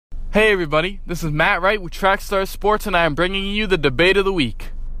Hey everybody, this is Matt Wright with Trackstar Sports, and I am bringing you the debate of the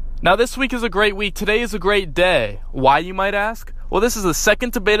week. Now this week is a great week. Today is a great day. Why, you might ask? Well, this is the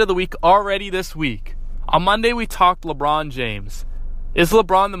second debate of the week already this week. On Monday we talked LeBron James. Is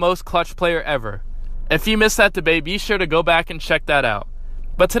LeBron the most clutch player ever? If you missed that debate, be sure to go back and check that out.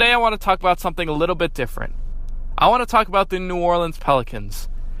 But today I want to talk about something a little bit different. I want to talk about the New Orleans Pelicans.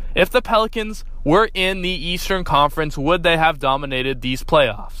 If the Pelicans were in the Eastern Conference, would they have dominated these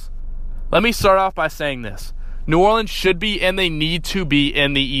playoffs? Let me start off by saying this. New Orleans should be and they need to be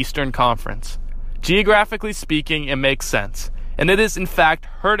in the Eastern Conference. Geographically speaking, it makes sense. And it is in fact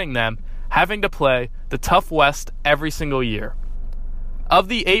hurting them having to play the tough West every single year. Of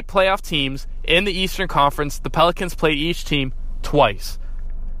the 8 playoff teams in the Eastern Conference, the Pelicans played each team twice.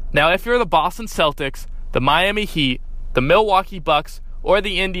 Now, if you're the Boston Celtics, the Miami Heat, the Milwaukee Bucks, or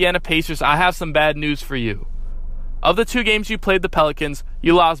the Indiana Pacers, I have some bad news for you. Of the 2 games you played the Pelicans,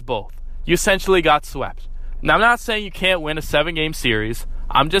 you lost both. You essentially got swept. Now, I'm not saying you can't win a 7-game series.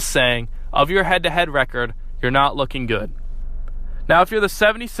 I'm just saying, of your head-to-head record, you're not looking good. Now, if you're the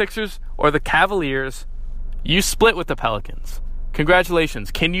 76ers or the Cavaliers, you split with the Pelicans. Congratulations.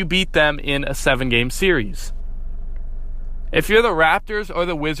 Can you beat them in a 7-game series? If you're the Raptors or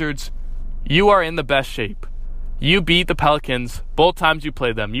the Wizards, you are in the best shape. You beat the Pelicans both times you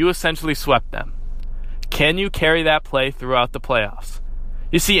played them. You essentially swept them. Can you carry that play throughout the playoffs?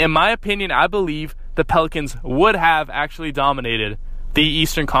 You see, in my opinion, I believe the Pelicans would have actually dominated the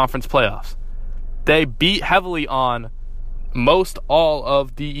Eastern Conference playoffs. They beat heavily on most all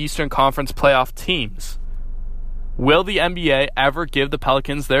of the Eastern Conference playoff teams. Will the NBA ever give the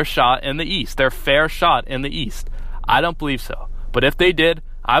Pelicans their shot in the East, their fair shot in the East? I don't believe so. But if they did,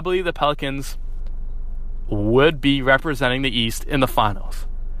 I believe the Pelicans would be representing the East in the finals.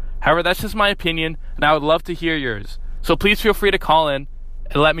 However, that's just my opinion, and I would love to hear yours. So please feel free to call in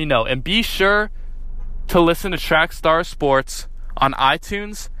and let me know. And be sure to listen to Trackstar Sports on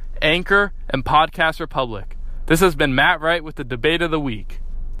iTunes, Anchor, and Podcast Republic. This has been Matt Wright with the Debate of the Week.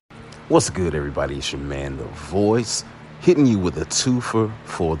 What's good, everybody? It's your man, The Voice, hitting you with a twofer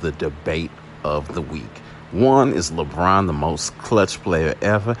for the Debate of the Week. One, is LeBron the most clutch player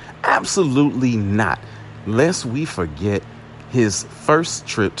ever? Absolutely not. Lest we forget his first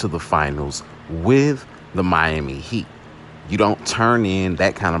trip to the finals with the Miami Heat. You don't turn in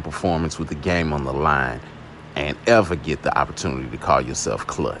that kind of performance with the game on the line and ever get the opportunity to call yourself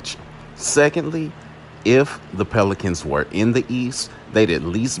clutch. Secondly, if the Pelicans were in the East, they'd at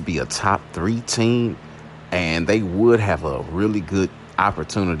least be a top 3 team, and they would have a really good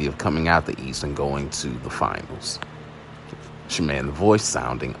opportunity of coming out the East and going to the finals. It's your man, The Voice,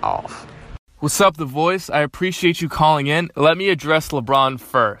 sounding off. What's up, The Voice? I appreciate you calling in. Let me address LeBron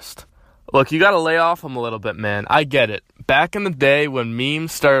first. Look, you got to lay off him a little bit, man. I get it. Back in the day when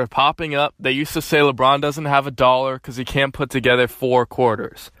memes started popping up, they used to say LeBron doesn't have a dollar because he can't put together 4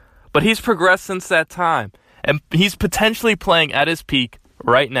 quarters. But he's progressed since that time, and he's potentially playing at his peak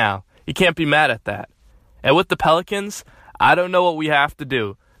right now. You can't be mad at that. And with the Pelicans, I don't know what we have to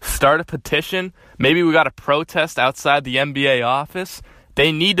do. Start a petition? Maybe we got to protest outside the NBA office?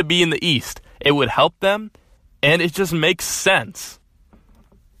 They need to be in the East. It would help them, and it just makes sense.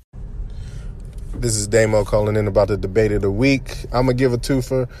 This is Damo calling in about the Debate of the Week. I'm going to give a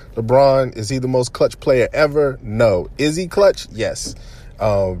twofer. LeBron, is he the most clutch player ever? No. Is he clutch? Yes.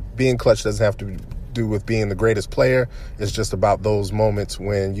 Being clutch doesn't have to do with being the greatest player. It's just about those moments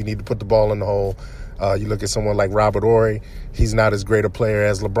when you need to put the ball in the hole. You look at someone like Robert Horry. He's not as great a player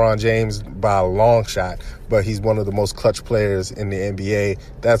as LeBron James by a long shot, but he's one of the most clutch players in the NBA.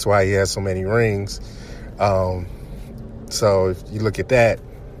 That's why he has so many rings. So if you look at that,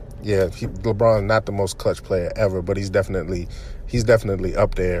 yeah, LeBron not the most clutch player ever, but he's definitely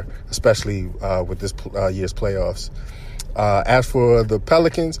up there, especially with this year's playoffs. As for the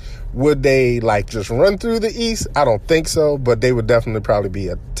Pelicans, would they just run through the East? I don't think so, but they would definitely probably be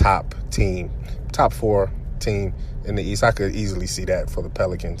a top 4 team in the East. I could easily see that for the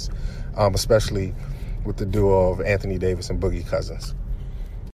Pelicans, especially with the duo of Anthony Davis and Boogie Cousins.